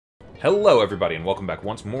Hello everybody and welcome back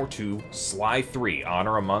once more to Sly 3,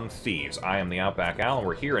 Honor Among Thieves. I am TheOutbackAl and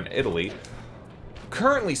we're here in Italy.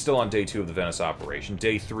 Currently still on day 2 of the Venice operation.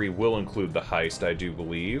 Day 3 will include the heist, I do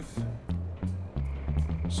believe.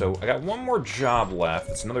 So I got one more job left.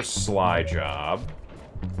 It's another Sly job.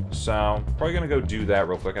 So probably gonna go do that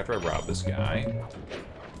real quick after I rob this guy.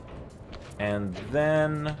 And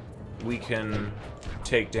then we can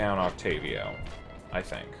take down Octavio, I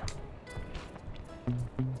think.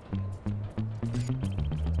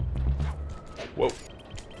 Whoa.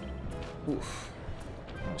 Oof.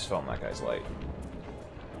 Almost fell in that guy's light.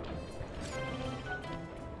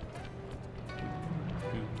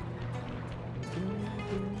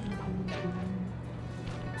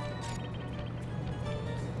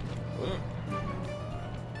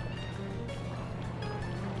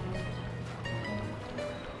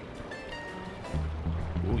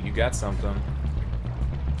 Ooh, you got something.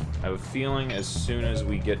 I have a feeling as soon as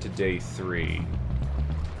we get to day 3,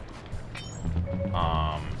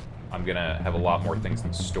 I'm gonna have a lot more things in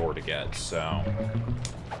the store to get, so...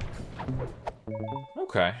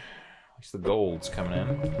 Okay. At least the gold's coming in.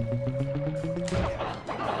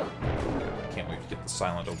 Can't wait to get the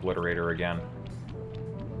silent obliterator again.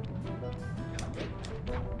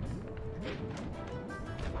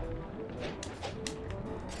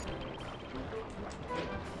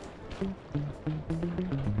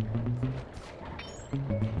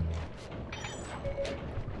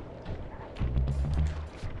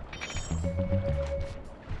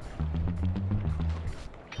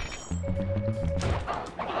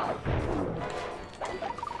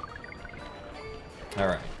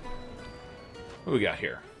 Alright. What we got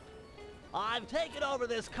here? I've taken over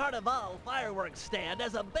this Carnival fireworks stand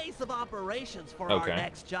as a base of operations for our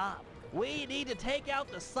next job. We need to take out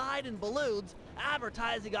the sign and balloons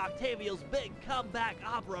advertising Octavio's big comeback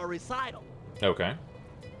opera recital. Okay.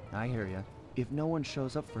 I hear ya. If no one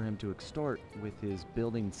shows up for him to extort with his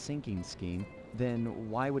building sinking scheme, then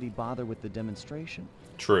why would he bother with the demonstration?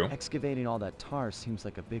 True. Excavating all that tar seems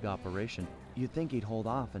like a big operation. You'd think he'd hold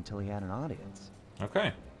off until he had an audience.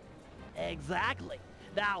 Okay. Exactly.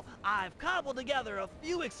 Now, I've cobbled together a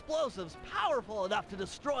few explosives powerful enough to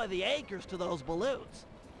destroy the anchors to those balloons.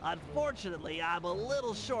 Unfortunately, I'm a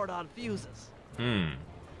little short on fuses.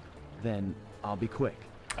 Then I'll be quick.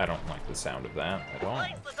 I don't like the sound of that at all.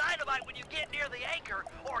 Place the dynamite when you get near the anchor,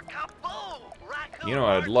 or kaboom! Raccoon You know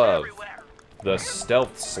what I'd parts love? everywhere. The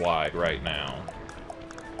stealth slide right now.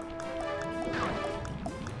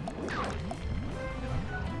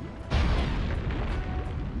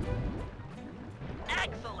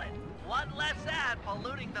 Excellent! One less ad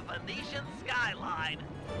polluting the Venetian skyline.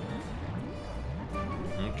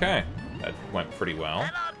 Okay. That went pretty well.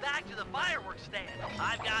 Head on back to the fireworks stand.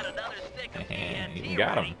 I've got another stick of TNT You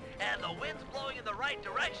got ready, 'em. and the wind's blowing in the right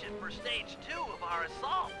direction for stage 2 of our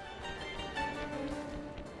assault.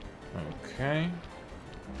 Okay.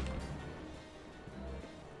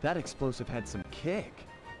 That explosive had some kick.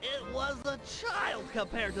 It was a child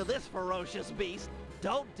compared to this ferocious beast.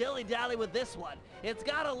 Don't dilly-dally with this one. It's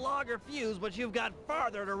got a longer fuse, but you've got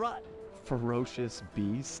farther to run. Ferocious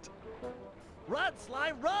beast? Run,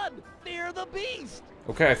 Sly, run! Fear the beast!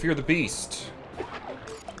 Okay, I fear the beast.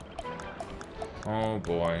 Oh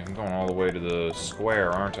boy, I'm going all the way to the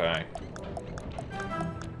square, aren't I?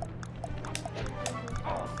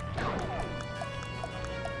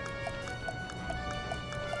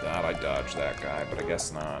 Thought I dodged that guy, but I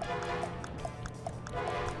guess not.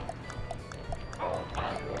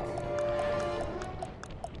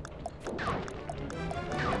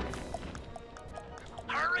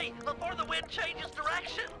 Hurry, before the wind changes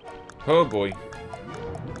direction! Oh boy.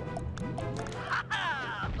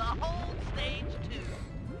 Ha-ha! The whole stage 2.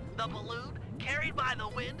 The balloon, carried by the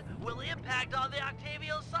wind, will impact on the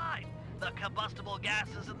Octavio side. The combustible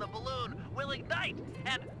gases in the balloon will ignite,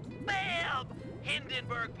 and BAM!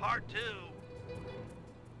 Hindenburg Part 2.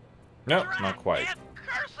 Nope, Drat not quite. and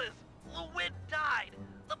curses! The wind died.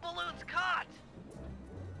 The balloon's caught.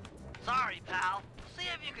 Sorry, pal. See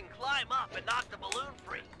if you can climb up and knock the balloon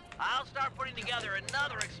free. I'll start putting together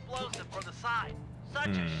another explosive for the side.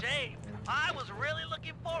 Such a shame. I was really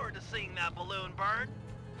looking forward to seeing that balloon burn.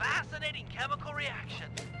 Fascinating chemical reaction.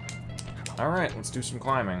 Alright, let's do some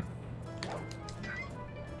climbing.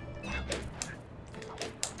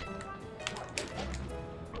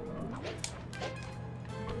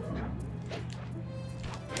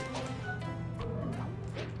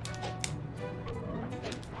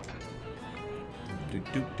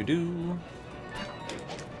 Do-do-do-do.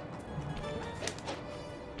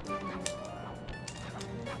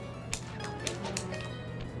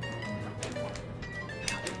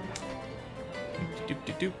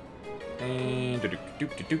 Doop-de-doop. And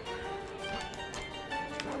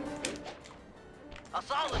A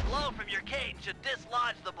solid blow from your cane should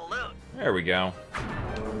dislodge the balloon. there we go.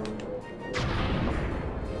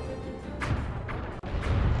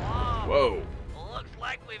 Whoa. Looks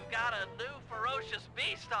like we've got a new ferocious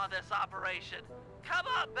beast on this operation. Come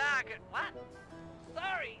on back and... What?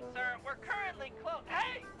 Sorry, sir. We're currently closed.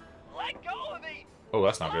 Hey! Let go of me! Oh,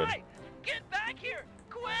 that's not good. Why? Get back here!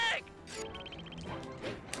 Quick!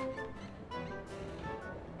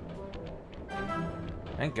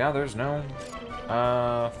 Thank God there's no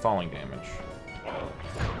falling damage.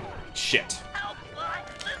 Shit. Help, Sly!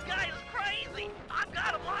 This guy is crazy! I've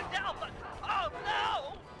got him locked down, but... Oh,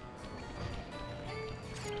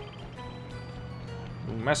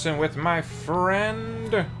 no! Messing with my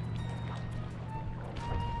friend.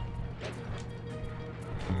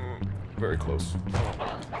 Very close.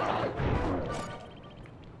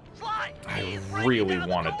 Sly! I really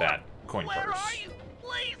wanted that coin Where purse. are you?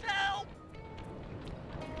 Please help!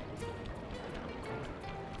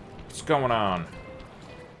 What's going on?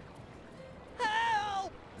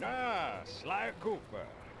 Help! Ah, Sly Cooper.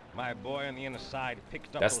 My boy on the inside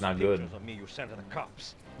picked up That's those not good. pictures of me you sent to the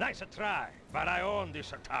cops. Nice a try, but I own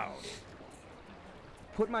this town.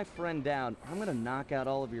 Put my friend down. I'm gonna knock out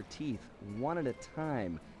all of your teeth, one at a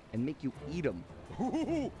time, and make you eat them.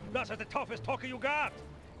 Ooh, that's the toughest talker you got.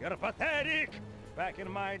 You're pathetic. Back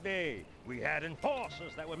in my day, we had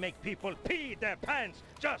enforcers that would make people pee their pants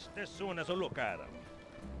just as soon as a look at them.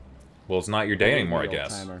 Well, it's not your day anymore, I Believe me,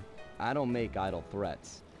 guess. old-timer, I don't make idle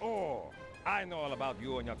threats. Oh, I know all about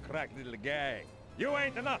you and your crack little gang. You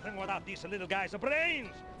ain't nothing without these little guys' brains.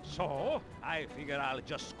 So, I figure I'll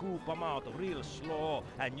just scoop them out real slow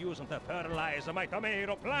and use them to fertilize my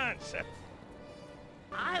tomato plants.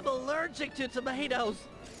 I'm allergic to tomatoes.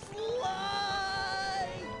 Sly!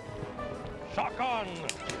 Shotgun!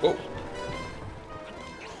 Oh,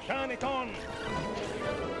 Turn it on!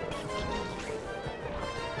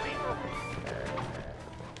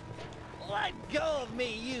 Let go of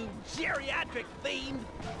me, you geriatric fiend!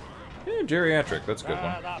 yeah, geriatric. That's a good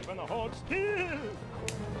Shut one. up and hold still!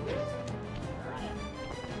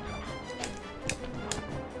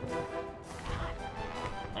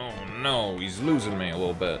 Oh no, he's losing me a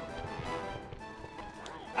little bit.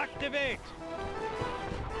 Activate!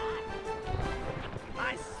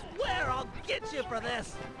 I swear I'll get you for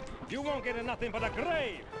this! You won't get nothing but a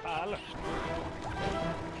grave, pal.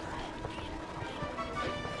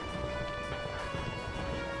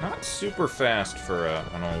 Not super fast for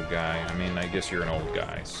an old guy. I mean, I guess you're an old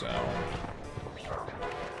guy, so...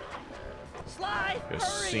 Sly!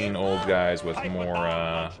 Just hurry seen and old look! guys with I put more,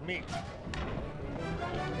 down much meat.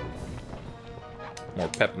 more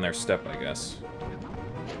pep in their step, I guess.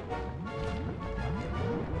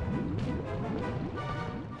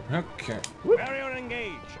 Okay. Barrier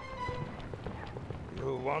engage.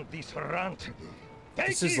 You want this runt? Take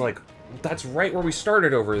This is him. like... That's right where we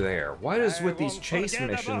started over there. Why is I with these won't chase forget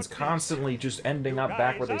missions about this. constantly just ending up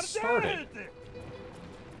back where they Guys are started?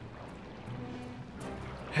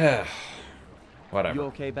 dead. Whatever. You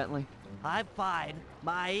okay, Bentley? I'm fine.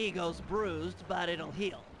 My ego's bruised, but it'll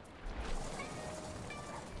heal.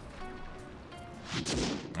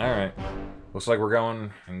 Alright. Looks like we're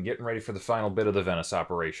going and getting ready for the final bit of the Venice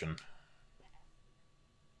operation.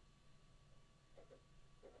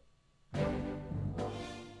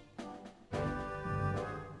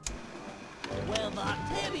 With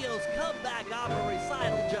Octavio's comeback opera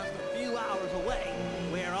recital just a few hours away,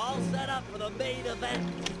 we're all set up for the main event.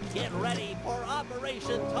 Get ready for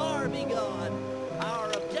Operation Tar Be Gone.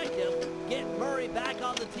 Our objective, get Murray back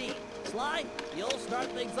on the team. Sly, you'll start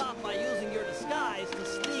things off by using your disguise to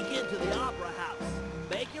sneak into the Opera House.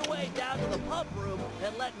 Make your way down to the pump room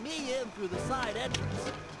and let me in through the side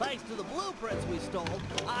entrance. Thanks to the blueprints we stole,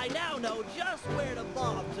 I now know just where to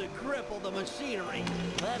bomb to cripple the machinery.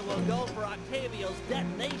 Then we'll go for Octavio's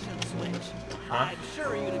detonation switch. I'm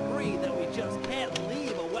sure you'd agree that we just can't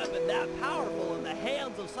leave a weapon that powerful in the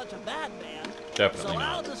hands of such a madman. Definitely So not.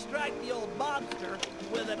 I'll distract the old monster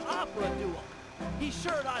with an opera duel. He's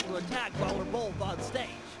sure not to attack while we're both on stage.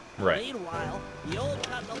 Right. Meanwhile, you'll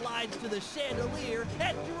cut the lines to the chandelier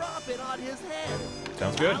and drop it on his head.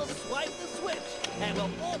 Sounds good. I'll swipe the switch, and we'll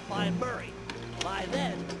both find Murray. By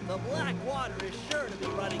then, the black water is sure to be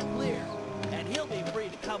running clear, and he'll be free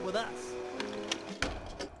to come with us.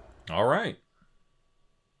 Alright.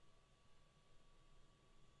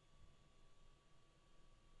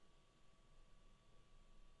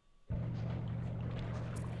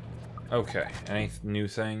 Okay, any new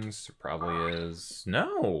things? There probably is.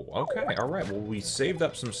 No! Okay, alright. Well, we saved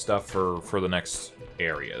up some stuff for the next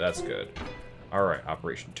area. That's good. Alright,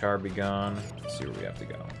 Operation Tar be gone. Let's see where we have to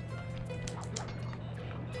go.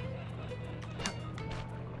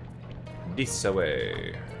 This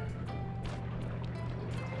way.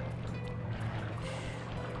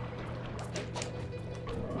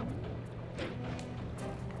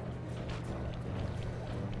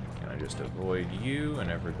 Can I just avoid you and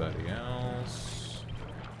everybody else?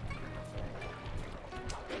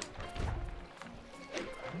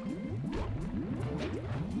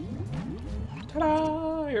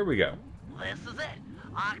 Ta-da! Here we go. This is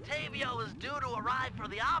it. Octavio is due to arrive for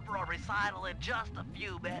the opera recital in just a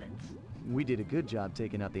few minutes. We did a good job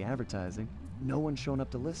taking out the advertising. No one's shown up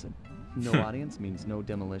to listen. No audience means no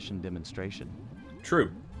demolition demonstration.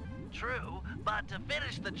 True. True, but to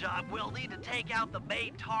finish the job, we'll need to take out the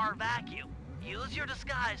main tar vacuum. Use your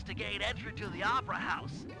disguise to gain entry to the opera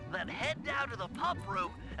house. Then head down to the pump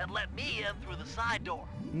room and let me in through the side door.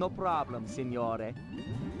 No problem, signore.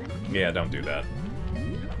 Yeah, don't do that.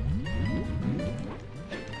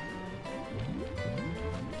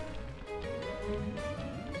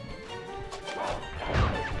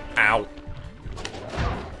 Ow.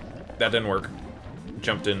 That didn't work.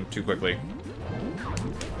 Jumped in too quickly.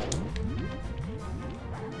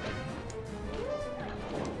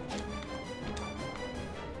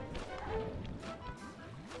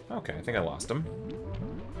 Okay, I think I lost him.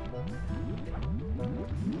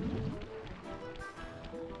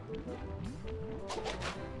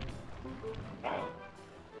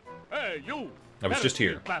 Hey, you! I was just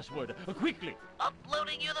here. Password, quickly!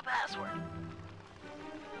 Uploading you the password.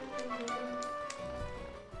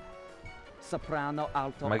 Soprano,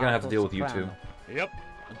 alto, Am I gonna have to alto, deal with you soprano. two? Yep,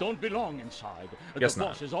 don't belong inside. Guess the not.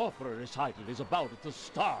 boss's opera recital is about to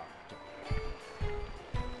start.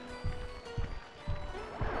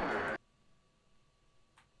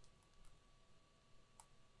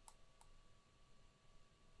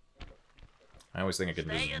 I always think I can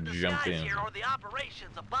Stay in just jump disguise in. here or the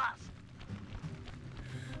operation's a bust.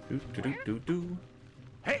 Do.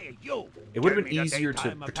 Hey, you! It would have Tell been me the easier date, to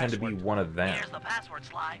time, and pretend to be password. one of them. Here's the password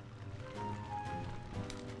slide.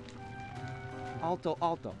 Alto,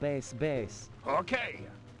 alto, bass, bass. Okay.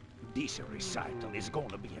 This recital is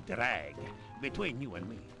gonna be a drag. Between you and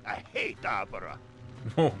me, I hate opera.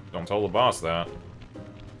 Oh, don't tell the boss that.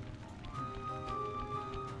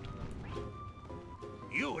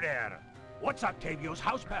 You there! What's Octavio's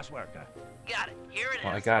house password? Got it. Here it is.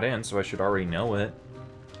 Well, I got in, so I should already know it.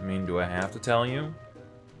 I mean, do I have to tell you?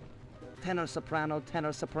 Tenor, soprano,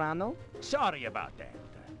 tenor, soprano. Sorry about that.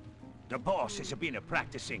 The boss has been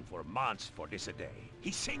practicing for months for this day. He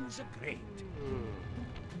sings great.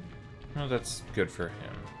 Oh, that's good for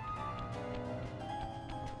him.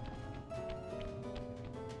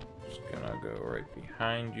 Just gonna go right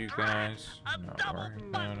behind you guys. A Not double worrying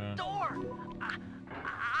about button it. door.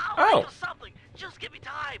 I'll Oh. think of something. Just give me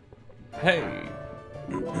time. Hey!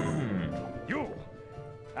 You!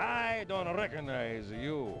 I don't recognize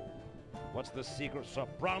you. What's the secret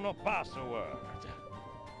soprano password?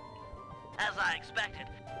 As I expected.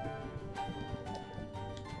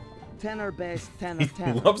 Tenor, bass, tenor,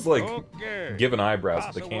 tenor. Loves, like, Okay. giving eyebrows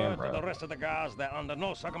to the Password to the camera. rest of the guys that under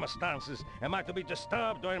no circumstances am I to be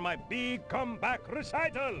disturbed during my big comeback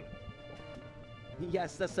recital.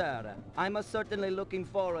 Yes, sir. I'm certainly looking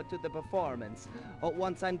forward to the performance.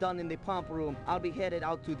 Once I'm done in the pump room, I'll be headed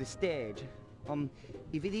out to the stage.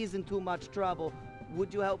 If it isn't too much trouble,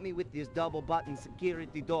 would you help me with this double button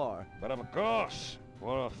security door? But of course,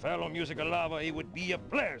 for a fellow musical lover, it would be a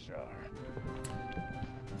pleasure.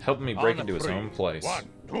 Helping me break On into his three. own place. 1,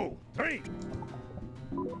 2, 3.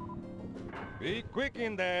 Be quick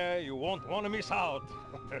in there. You won't want to miss out.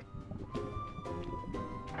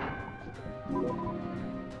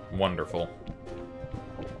 Wonderful.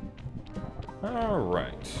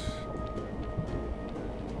 Alright.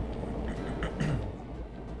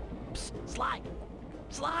 Psst, slide.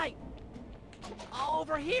 Slide.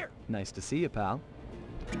 Over here. Nice to see you, pal.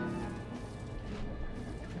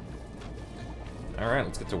 Alright,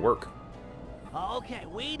 let's get to work. Okay,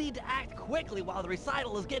 we need to act quickly while the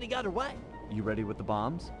recital is getting underway. You ready with the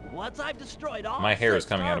bombs? Once I've destroyed all My hair is 6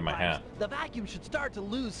 coming out of my tar hat. pipes, the vacuum should start to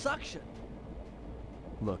lose suction.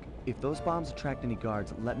 Look, if those bombs attract any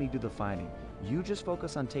guards, let me do the fighting. You just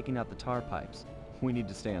focus on taking out the tar pipes. We need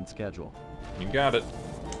to stay on schedule. You got it.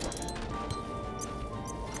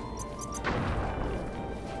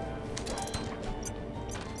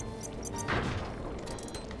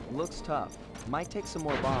 Looks tough. Might take some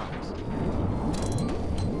more bombs.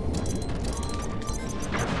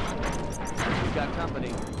 We've got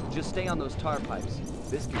company. Just stay on those tar pipes.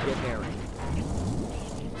 This could get hairy.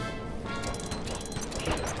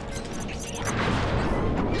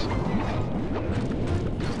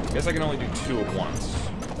 Guess I can only do 2 at once.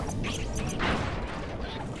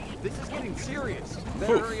 This is getting serious.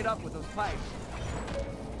 Better hurry it up with those pipes.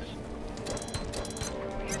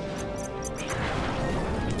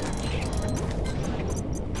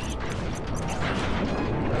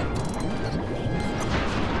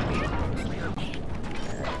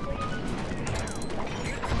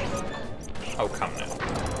 Oh, come now.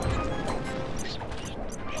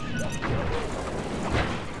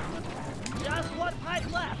 Just one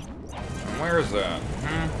pipe left. Where is that?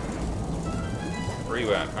 Where are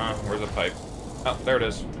you at, huh? Where's the pipe? Oh, there it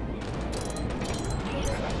is.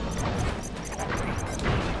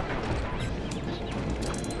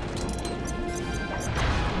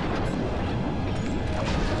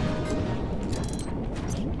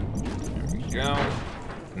 There we go.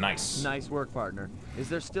 Nice. Nice work, partner. Is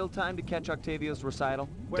there still time to catch Octavio's recital?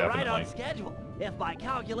 We're right on Definitely. schedule. If my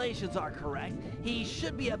calculations are correct, he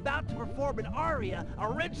should be about to perform an aria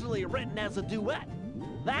originally written as a duet.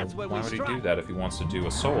 That's when Why we would he strike. do that if he wants to do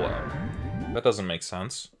a solo? That doesn't make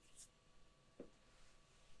sense.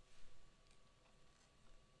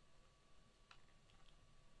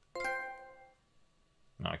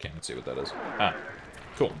 No, I can't even see what that is. Ah,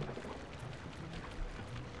 cool.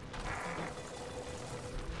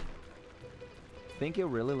 Think he'll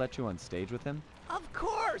really let you on stage with him? Of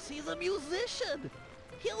course, he's a musician.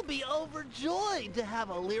 He'll be overjoyed to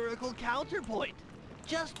have a lyrical counterpoint.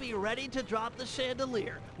 Just be ready to drop the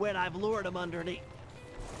chandelier when I've lured him underneath.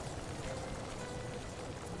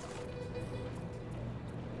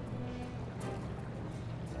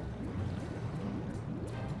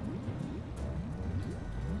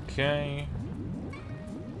 Okay.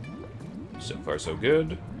 So far, so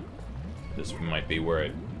good. This might be where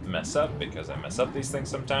I mess up, because I mess up these things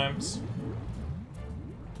sometimes.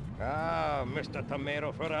 Ah, Mr.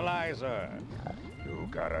 Tomato Fertilizer. You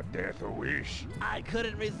got a death wish. I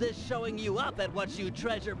couldn't resist showing you up at what you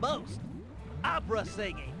treasure most. Opera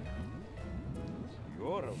singing.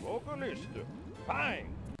 You're a vocalist.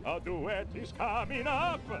 Fine. A duet is coming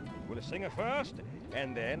up. We'll sing it first,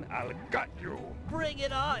 and then I'll gut you. Bring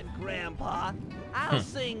it on, Grandpa. I'll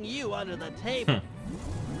sing you under the table.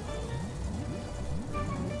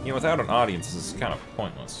 You know, without an audience, this is kind of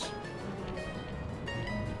pointless.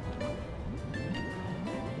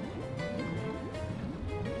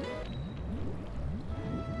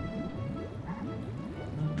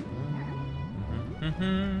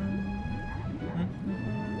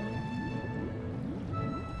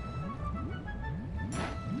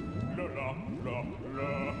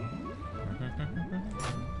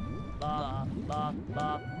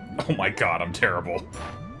 Oh my god, I'm terrible.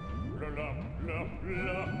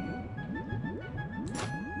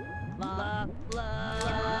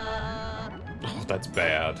 Oh, that's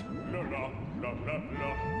bad.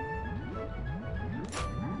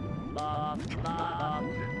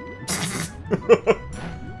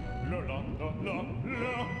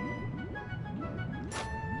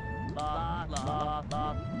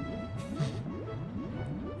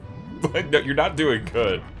 No, you're not doing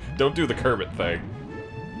good. Don't do the Kermit thing.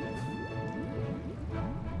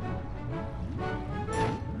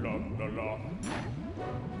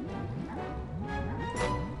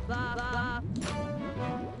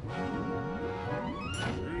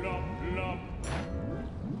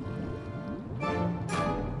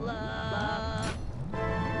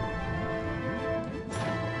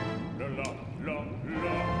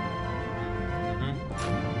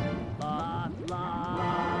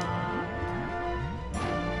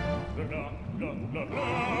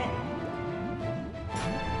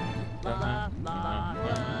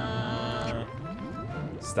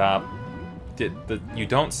 Stop. You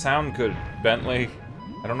don't sound good, Bentley.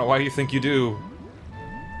 I don't know why you think you do.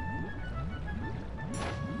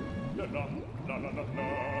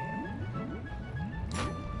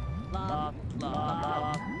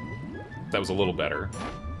 That was a little better.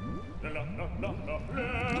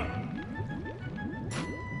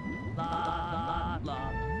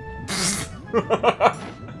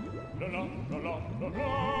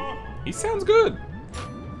 He sounds good.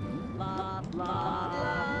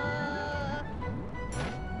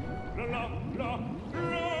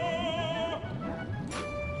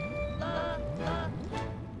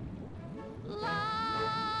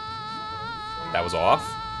 That was off,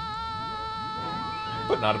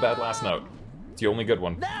 but not a bad last note. It's the only good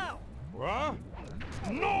one. Now! What?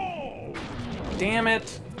 No! Damn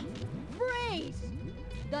it! Freeze!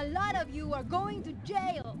 The lot of you are going to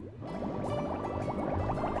jail.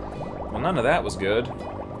 Well, none of that was good.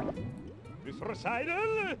 This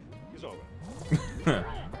recital is over.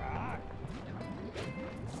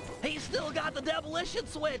 He's still got the demolition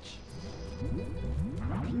switch!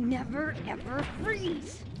 never ever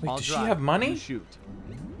freeze. Wait, I'll does she drive. have money? You shoot.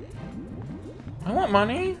 I want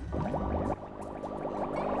money.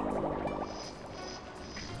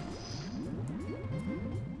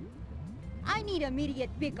 I need immediate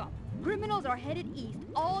pickup. Criminals are headed east.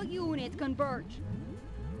 All units converge.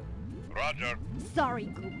 Roger. Sorry,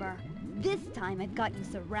 Cooper. This time I've got you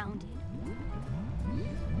surrounded.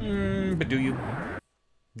 But do you?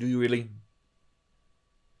 Do you really?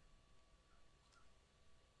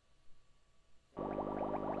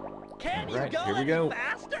 Can you Alright, go here we any go.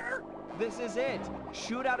 faster? This is it.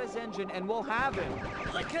 Shoot out his engine and we'll have him.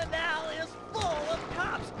 The canal is full of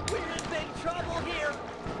cops. We're in big trouble here.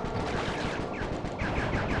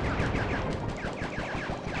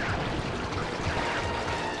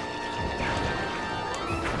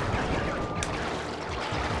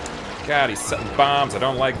 God, he's setting bombs. I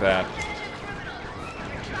don't like that.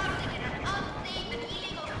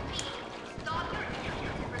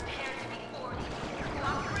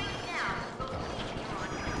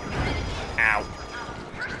 Ow.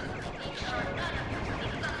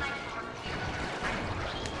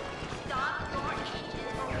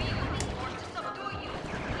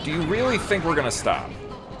 Do you really think we're gonna stop?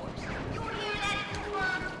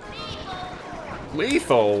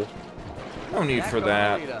 Lethal? No need for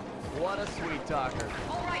that. Margarita. What a sweet talker.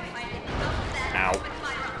 Ow.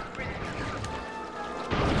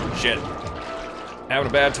 Shit. Having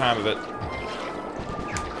a bad time of it.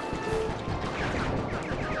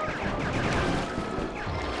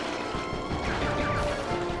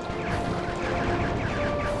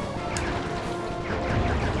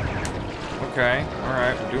 Okay,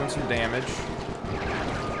 alright, we're doing some damage.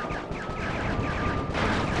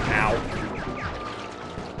 Ow.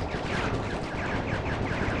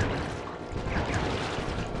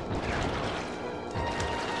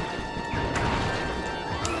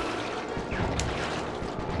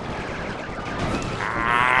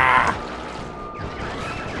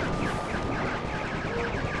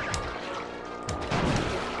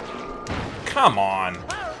 Come on.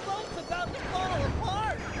 Our boat's about to fall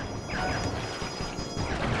apart.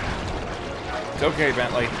 It's okay,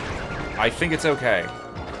 Bentley. I think it's okay.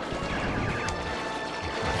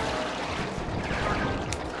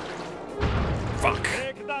 Fuck.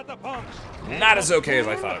 Take that the punks. Not as okay as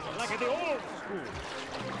I thought it was. Like at the old school.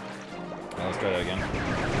 Let's try that again.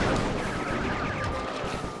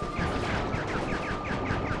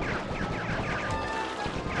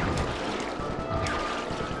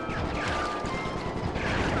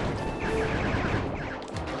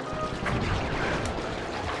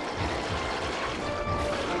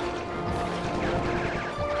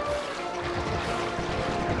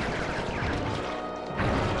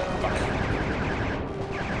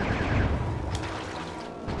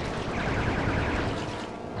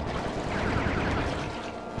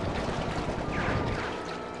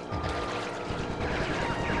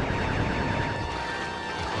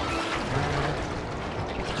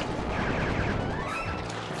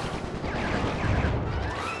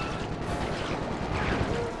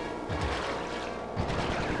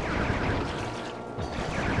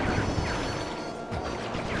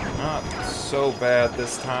 Not so bad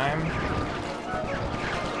this time.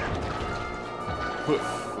 Hoof,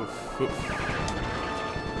 hoof, hoof.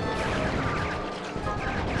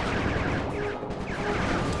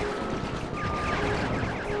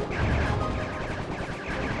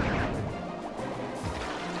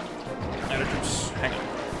 Hang on.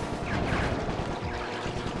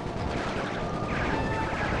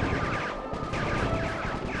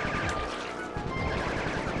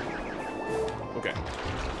 Okay.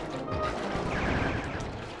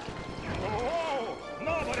 Oh,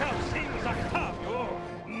 nobody else seems like Octavio.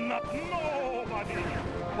 Not nobody.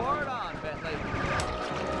 Pour it on, Bentley.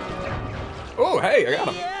 Oh, hey, I got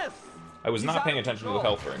him. Yes. I was He's not out paying of attention to the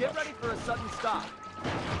control. health very Get much. ready for a sudden stop.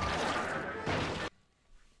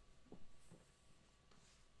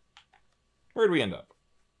 Where'd we end up?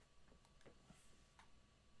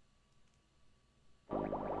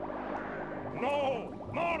 No,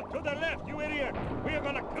 more to the left, you idiot. We're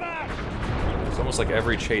gonna crash. It's almost like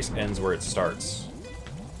every chase ends where it starts.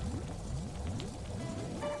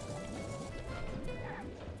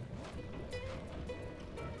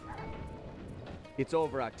 It's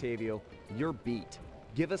over, Octavio. You're beat.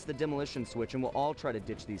 Give us the demolition switch and we'll all try to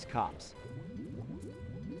ditch these cops.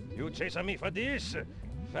 You chasing me for this?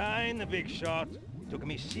 Fine, big shot. Took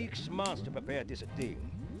me 6 months to prepare this thing.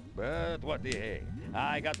 But what the hey?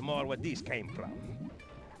 I got more where this came from.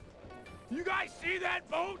 You guys see that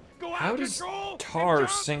boat? Go How out does control, tar and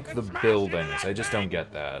jump sink and the smash buildings? into that I just don't thing.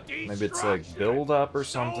 get that. Maybe it's like Destruction. build up or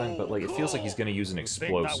something, So but like it feels like he's gonna use an cool.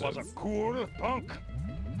 Think that explosive. was a cool punk?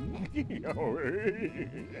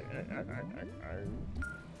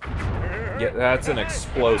 Yeah, that's an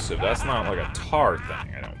explosive. That's not like a tar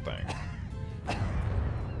thing, I don't think.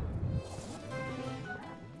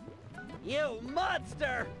 You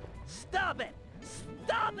monster! Stop it!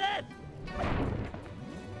 Stop it!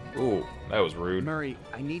 Ooh, that was rude. Murray,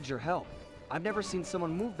 I need your help. I've never seen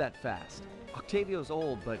someone move that fast. Octavio's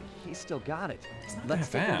old, but he's still got it. Let's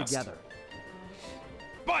that take him fast. together.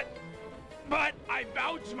 But I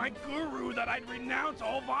vowed to my guru that I'd renounce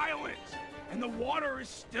all violence, and the water is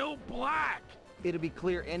still black. It'll be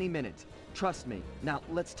clear any minute. Trust me. Now,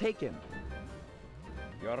 let's take him.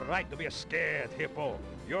 You're right to be scared, Hippo.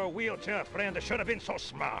 Your wheelchair friend should have been so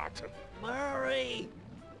smart. Murray!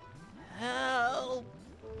 Help!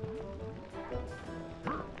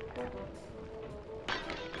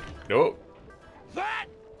 Oh. That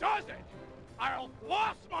does it! I'll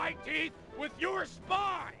floss my teeth with your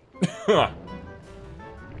spine!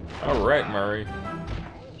 Alright, Murray.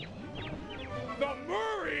 The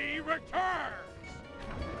Murray returns!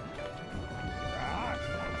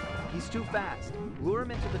 He's too fast. Lure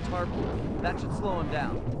him into the tar pool. That should slow him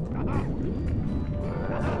down.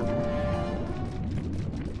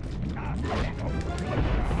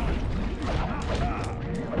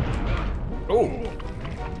 Oh.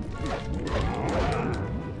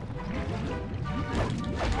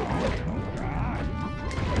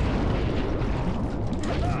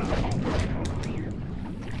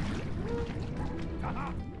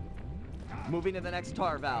 Moving to the next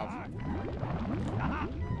tar valve.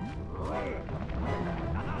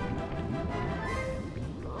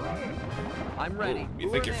 I'm ready.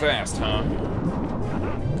 You think Lure you're him in. fast, huh?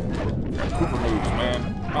 Got Cooper moves,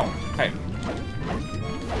 man. Oh, hey.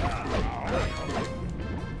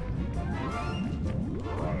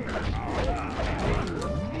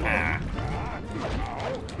 Ah.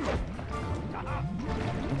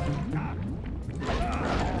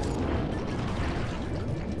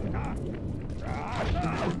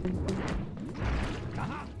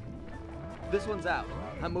 This one's out.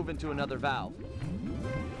 I'm moving to another valve.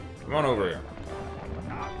 Come on over here.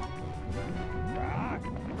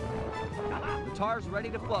 The tar's ready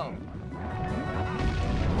to flow.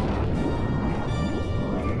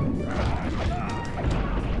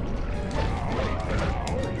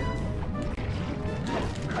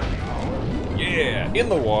 Yeah, in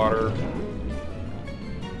the water.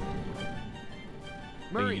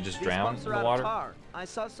 Murray, you just these drown pumps in are the out water? of tar. I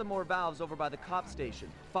saw some more valves over by the cop station.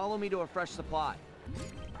 Follow me to a fresh supply.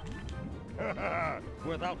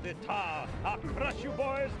 Without the tar, I'll crush you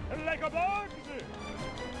boys like a bug.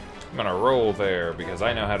 I'm gonna roll there because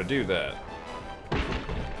I know how to do that.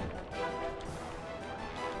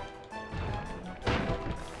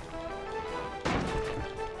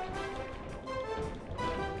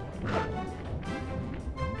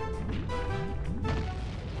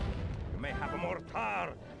 You may have more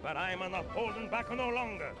tar, but I'm not holding back no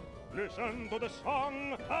longer. Listen to the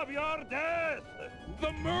song of your death.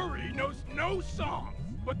 The Murray knows no song,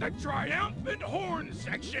 but the triumphant horn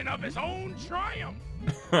section of his own triumph.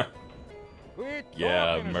 Quit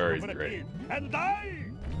Yeah, talking, Murray's stupid great. kid, and die!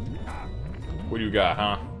 What do you got,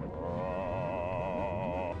 huh?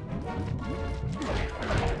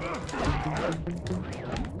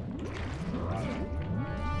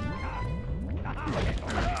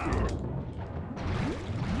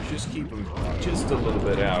 Just keep him just a little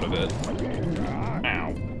bit out of it.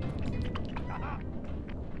 Ow.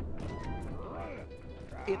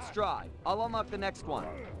 It's dry. I'll unlock the next one.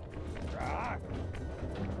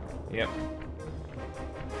 Yep.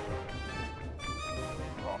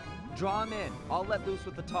 Draw him in. I'll let loose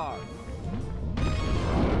with the tar.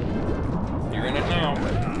 You're in it now.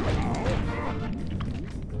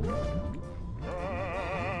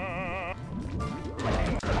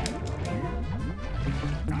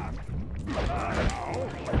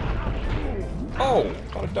 Oh,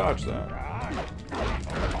 gotta dodge that.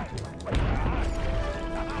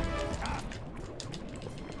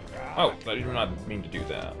 Oh, I did not mean to do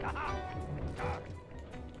that.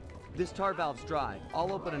 This tar valve's dry.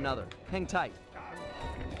 I'll open another. Hang tight.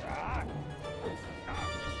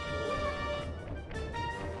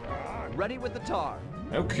 Ready with the tar.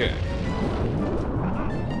 Okay.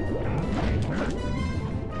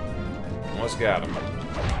 Almost got him.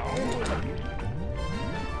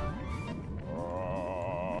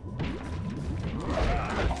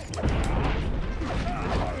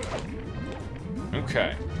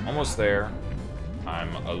 Okay, almost there.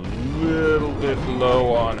 I'm a little bit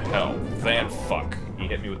low on health. And fuck, he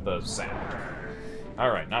hit me with the sand.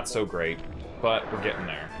 Alright, not so great, but we're getting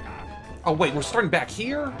there. Oh wait, we're starting back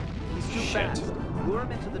here? He's too Shit. fast. Lure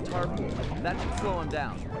him into the tar pool. That should slow him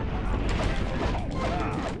down.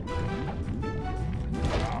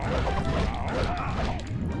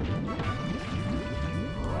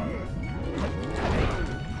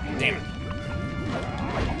 Damn it.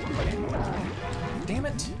 Damn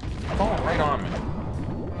it. Falling right on me.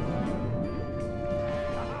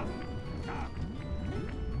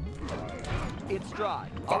 It's dry.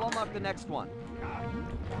 I'll unlock the next one.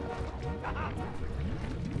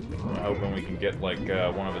 I'm hoping we can get, like,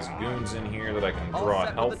 one of his goons in here that I can draw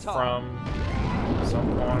set with help the top. from at some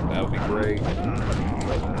point. That would be great.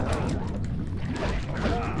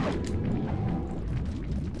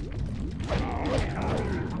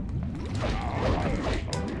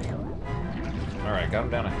 Alright, got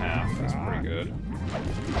him down to half. That's pretty good.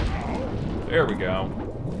 There we go.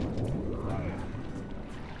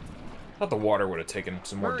 Thought the water would have taken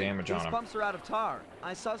some more Hurry, damage on these him. pumps are out of tar.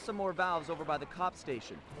 I saw some more valves over by the cop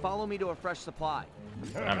station. Follow me to a fresh supply.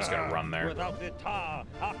 I'm just gonna run there. Without the tar,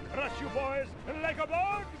 I'll crush you boys like a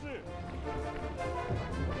bugs.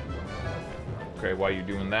 Okay, why are you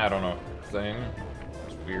doing that on a thing?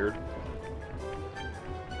 It's weird.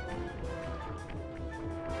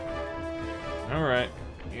 Alright,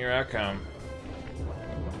 here I come.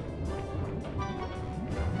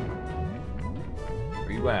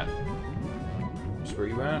 Where you at? Just where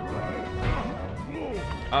you at?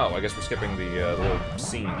 Oh, I guess we're skipping the little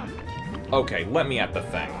scene. Okay, let me at the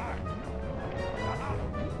thing.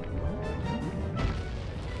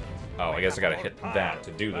 Oh, I guess I gotta hit that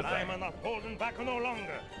to do the thing. I'm not holding back no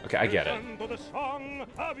longer. Okay, I get it. Listen to the song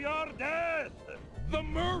of your death. The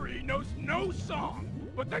Murray knows no song,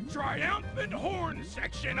 but the triumphant horn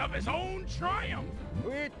section of his own triumph.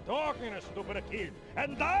 Quit talking, stupid kid,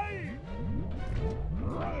 and die!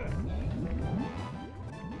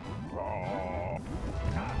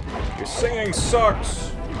 Your singing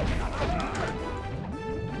sucks!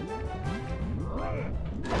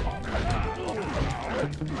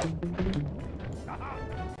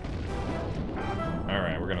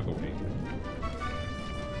 Alright, we're gonna go eat.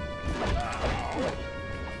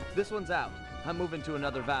 This one's out. I'm moving to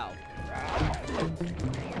another valve.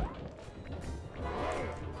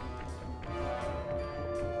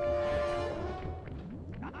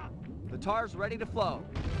 The tar's ready to flow.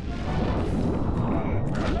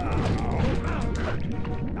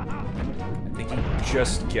 I think he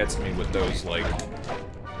just gets me with those, like,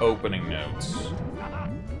 opening notes.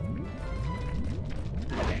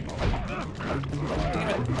 Damn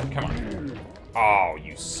it. Come on. Oh,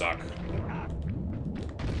 you suck.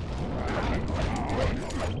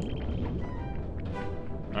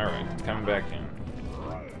 Alright, it's coming back in.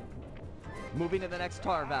 Moving to the next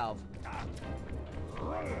tar valve.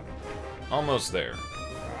 Almost there.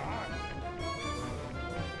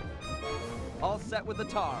 All set with the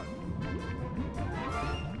tar.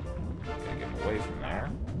 Gotta get away from there.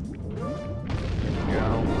 There we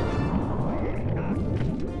go.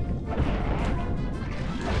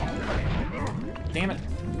 Damn it.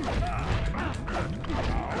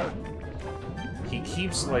 He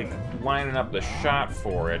keeps, like, lining up the shot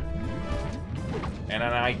for it, and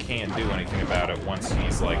then I can't do anything about it once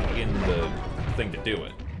he's, like, in the thing to do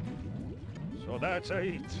it. So that's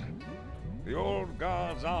it. The old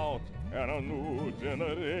guard's out, and a new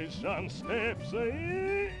generation steps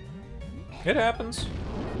in. It happens.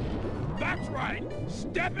 That's right,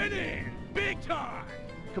 stepping in, big time.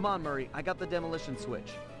 Come on, Murray. I got the demolition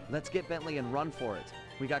switch. Let's get Bentley and run for it.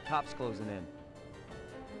 We got cops closing in.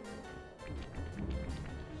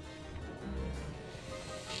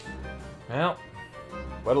 Well,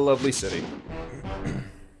 what a lovely city.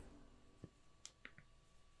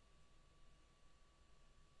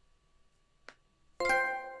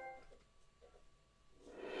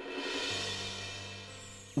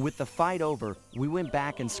 With the fight over, we went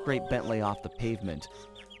back and scraped Bentley off the pavement.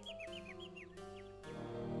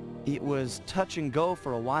 It was touch and go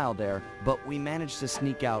for a while there, but we managed to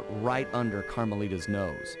sneak out right under Carmelita's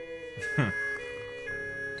nose.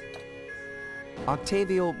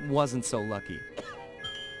 Octavio wasn't so lucky.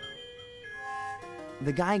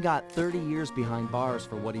 The guy got 30 years behind bars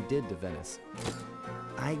for what he did to Venice.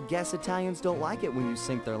 I guess Italians don't like it when you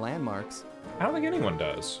sink their landmarks. I don't think anyone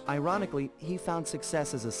does. Ironically, he found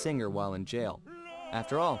success as a singer while in jail.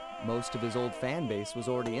 After all, most of his old fan base was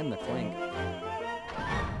already in the clink.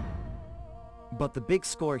 But the big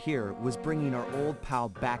score here was bringing our old pal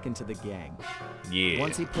back into the gang. Yeah.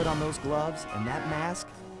 Once he put on those gloves and that mask,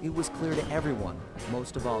 it was clear to everyone,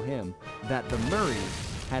 most of all him, that the Murray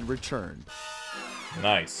had returned.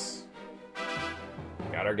 Nice.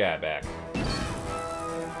 Got our guy back.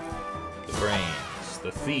 The brains,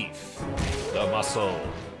 the thief, the muscle.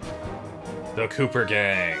 The Cooper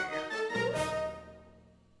Gang.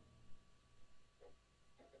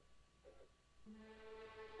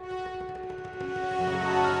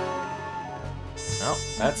 Well,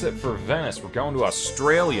 that's it for Venice. We're going to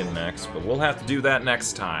Australia next, but we'll have to do that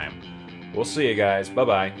next time. We'll see you guys.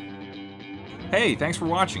 Bye-bye. Hey, thanks for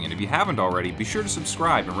watching, and if you haven't already, be sure to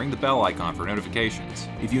subscribe and ring the bell icon for notifications.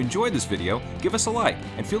 If you enjoyed this video, give us a like,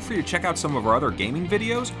 and feel free to check out some of our other gaming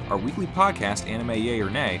videos, our weekly podcast, Anime Yay or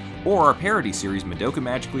Nay, or our parody series, Madoka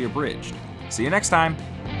Magically Abridged. See you next time!